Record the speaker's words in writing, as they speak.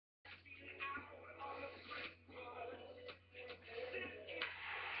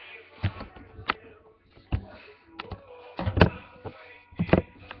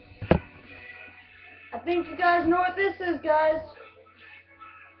guys know what this is, guys.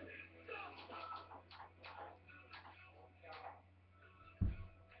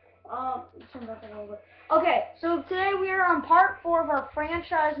 Turn that thing over. Okay, so today we are on part 4 of our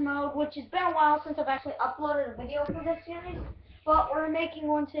franchise mode, which has been a while since I've actually uploaded a video for this series. But we're making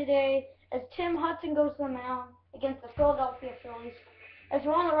one today as Tim Hudson goes to the mound against the Philadelphia Phillies. As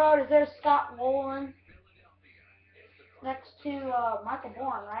we're on the road, is there's Scott Rowland next to Michael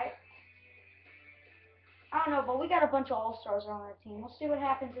Bourn, right? I don't know, but we got a bunch of all-stars on our team. We'll see what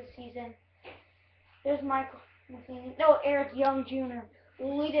happens this season. There's Michael. No, Eric Young Jr.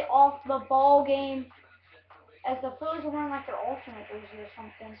 will lead it off the ball game as the Phillies are running like their alternate jersey or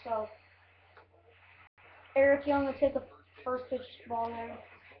something. So Eric Young will take the first pitch ball there.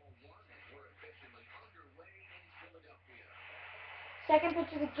 Second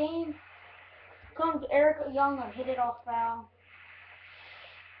pitch of the game comes Eric Young and hit it off foul.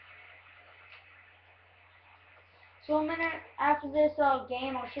 So a minute after this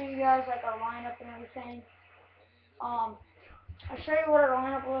game, I'll show you guys like our lineup and everything. I'll show you what our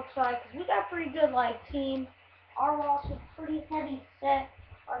lineup looks like. We got a pretty good team. Our roster is pretty heavy set.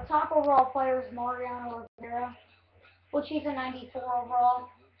 Our top overall player is Mariano Rivera, which he's a 94 overall.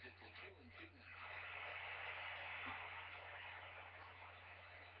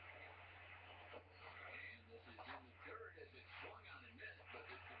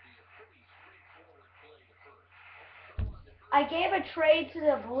 I gave a trade to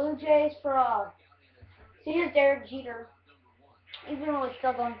the Blue Jays for see, here's Derek Jeter. He's been really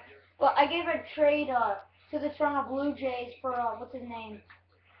struggling. But I gave a trade to the Toronto Blue Jays for what's his name?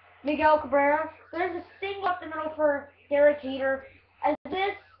 Miguel Cabrera. There's a single up the middle for Derek Jeter. As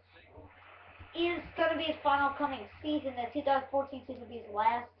this is gonna be his final coming season, the 2014 season will be his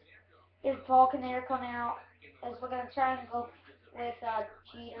last. There's Paul Canner coming out as we're gonna try and go with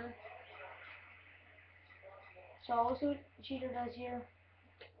Jeter. So we'll see what Jeter does here.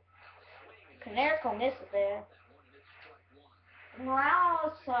 Canerico misses there.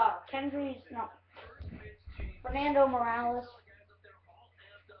 Morales, Fernando Morales.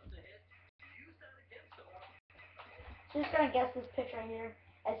 Just gonna guess this pitch right here.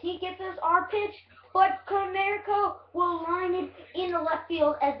 As he gets us our pitch, but Canerico will line it in the left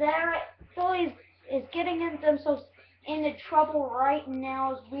field as that Phillies is getting themselves into trouble right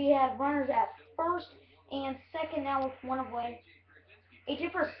now as we have runners at first and second now with one away.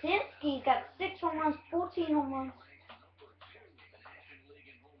 AJ Pierzynski's got 6 home runs, 14 home runs.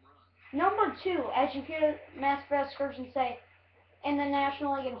 Number 2, as you hear Matt Vasgersian say, in the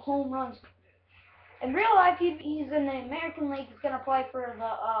National League in home runs. In real life, he's in the American League. He's going to play for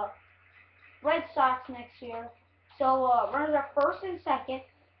the Red Sox next year. So runners are first and second.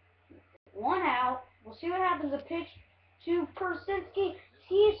 1 out. We'll see what happens. A pitch to Pierzynski.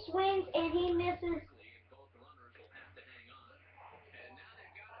 He swings and he misses.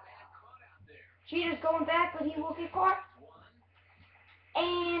 Jeter's going back, but he will get caught.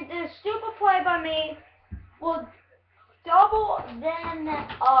 And the stupid play by me will double them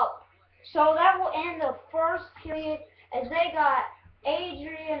up. So that will end the first period as they got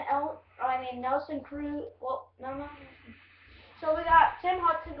Nelson Cruz. Well, no. So we got Tim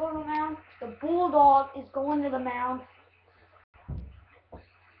Hudson going to the mound. The Bulldog is going to the mound.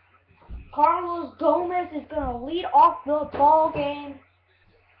 Carlos Gomez is going to lead off the ball game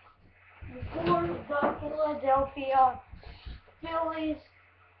for the Philadelphia Phillies.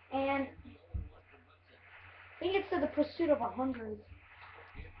 And I think it's to the pursuit of 100.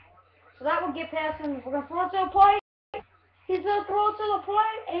 So that will get past him. We're going to throw it to the plate. He's going to throw it to the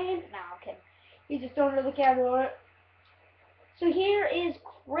plate. And, no, I'm kidding. He's just throwing it to the camera. So here is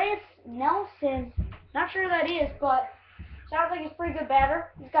Chris Nelson. Not sure who that is, but sounds like he's a pretty good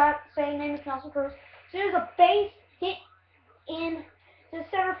batter. He's got the same name as Nelson Cruz. So there's a base hit in the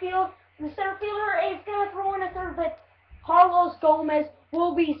center field. The center fielder is going to throw in a third, but Carlos Gomez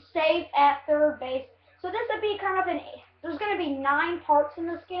will be safe at third base. So this would be kind of there's going to be 9 parts in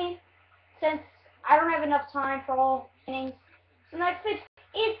this game, since I don't have enough time for all innings. So the next pitch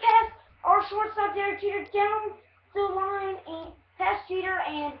is past our shortstop Derek Jeter down the line and past Jeter,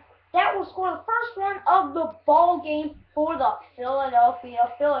 and that will score the first run of the ball game for the Philadelphia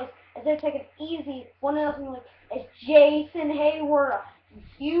Phillies as they take an easy 1-0 lead. As Jason Hayward, a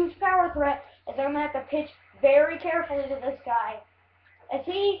huge power threat, as they're going to have to pitch very carefully to this guy. As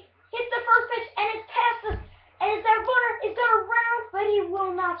he hits the first pitch and it's past us, as that runner is going to round, but he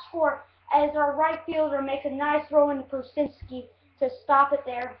will not score. As our right fielder makes a nice throw into Pierzynski to stop it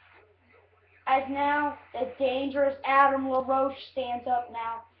there. As now the dangerous Adam LaRoche stands up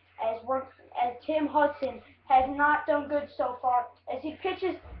now, as Tim Hudson has not done good so far. As he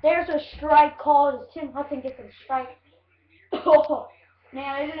pitches, there's a strike called as Tim Hudson gets a strike. Oh,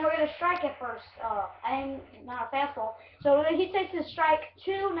 man, I didn't know he had a strike at first. I'm not a fastball. So he takes his strike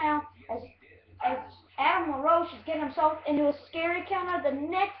 2 now as Adam LaRoche is getting himself into a scary counter. The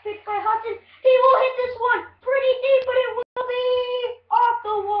next pitch by Hudson, he will hit this one pretty deep, but it will be off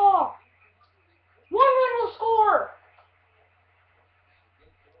the wall. 1 run will score.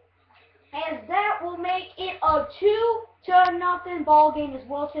 As that will make it a 2-0 ball game as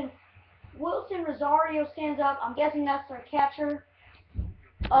Wilson Rosario stands up. I'm guessing that's their catcher.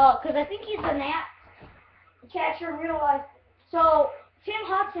 Because I think he's a catcher in real life. So Tim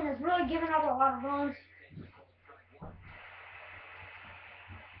Hudson has really given up a lot of runs.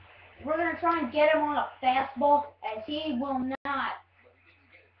 We're going to try and get him on a fastball, as he will not.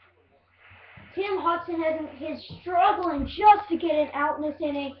 Tim Hudson is struggling just to get it out in this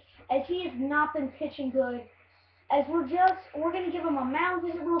inning, as he has not been pitching good. As we're going to give him a mound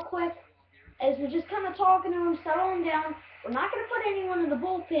visit real quick, as we're just kind of talking to him, settling down. We're not going to put anyone in the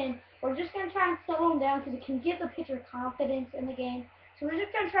bullpen. We're just going to try and settle him down because it can give the pitcher confidence in the game. So we're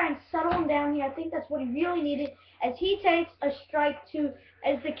just going to try and settle him down here. I think that's what he really needed, as he takes a strike 2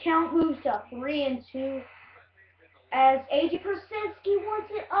 as the count moves to 3-2. As A.J. Pierzynski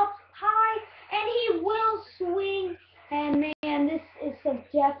wants it up high, and he will swing. And man, this is some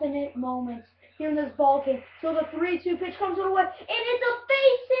definite moments here in this ball game. So the 3-2 pitch comes away, and it's a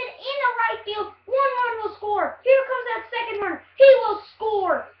base hit in the right field. 1 run will score. Here comes that second runner. He will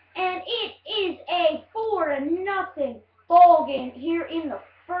score, and it is a 4-0 ball game here in the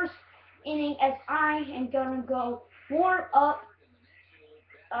first inning. As I am gonna go warm up.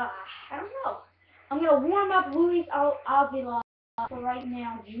 I don't know. I'm gonna warm up Luis Avila for right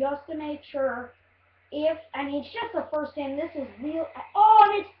now, just to make sure. It's just the first inning. This is real. Oh,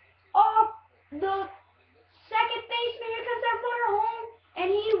 and it's off the second baseman. Here comes that runner home,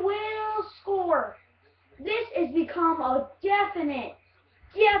 and he will score. This has become a definite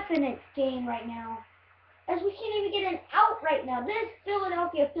game right now, as we can't even get an out right now. This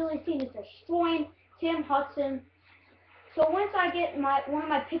Philadelphia Phillies team is destroying Tim Hudson. So once I get one of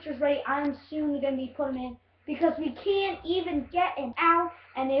my pitchers ready, I'm soon going to be putting him in, because we can't even get an out,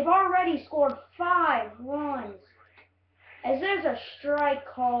 and they've already scored 5 runs. As there's a strike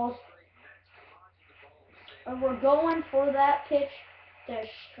called, and we're going for that pitch to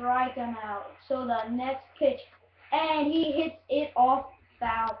strike him out. So the next pitch, and he hits it off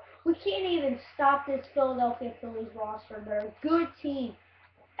foul. We can't even stop this Philadelphia Phillies roster. They're a good team.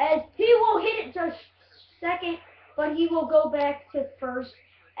 As he will hit it to second, but he will go back to first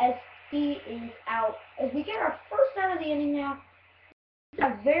as he is out. As we get our first out of the inning now. It's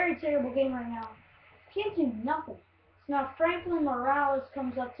a very terrible game right now. Can't do nothing. So now Franklin Morales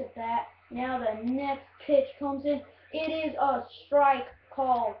comes up to bat. Now the next pitch comes in. It is a strike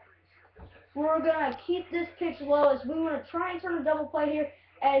call. We're going to keep this pitch low, as we want to try and turn a double play here,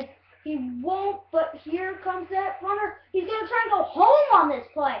 as he won't, but here comes that runner. He's going to try and go home on this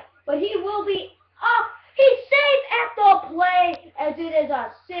play, but he will be up. He's safe at the play, as it is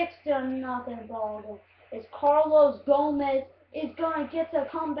a 6-0 ball game. As Carlos Gomez is going to get to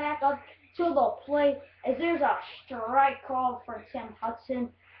come back up to the plate, as there's a strike call for Tim Hudson.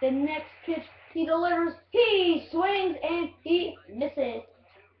 The next pitch he delivers, he swings, and he misses.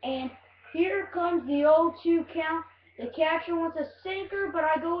 And here comes the 0-2 count. The catcher wants a sinker, but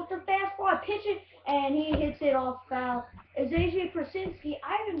I go with the fastball. I pitch it, and he hits it off foul. As A.J. Pierzynski,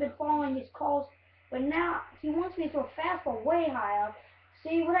 I haven't been following his calls, but now he wants me to throw a fastball way high up.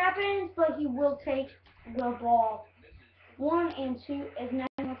 See what happens, but he will take the ball. 1-2 as now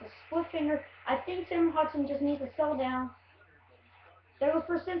he wants a split finger. I think Tim Hudson just needs to settle down. There was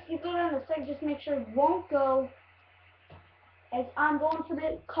Pierzynski, go down the second, just make sure it won't go. As I'm going for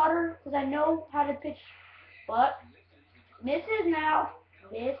the cutter, because I know how to pitch, but misses now.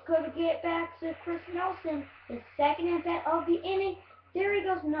 This could get back to Chris Nelson, the second at bat of the inning. There he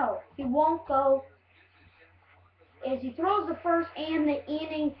goes. No, he won't go. As he throws the first, and the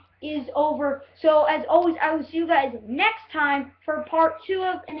inning is over. So as always, I will see you guys next time for part 2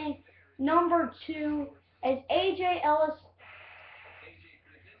 of inning number 2. As A.J.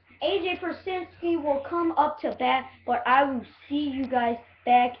 Pierzynski will come up to bat, but I will see you guys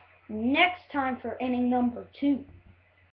back next time for inning number 2.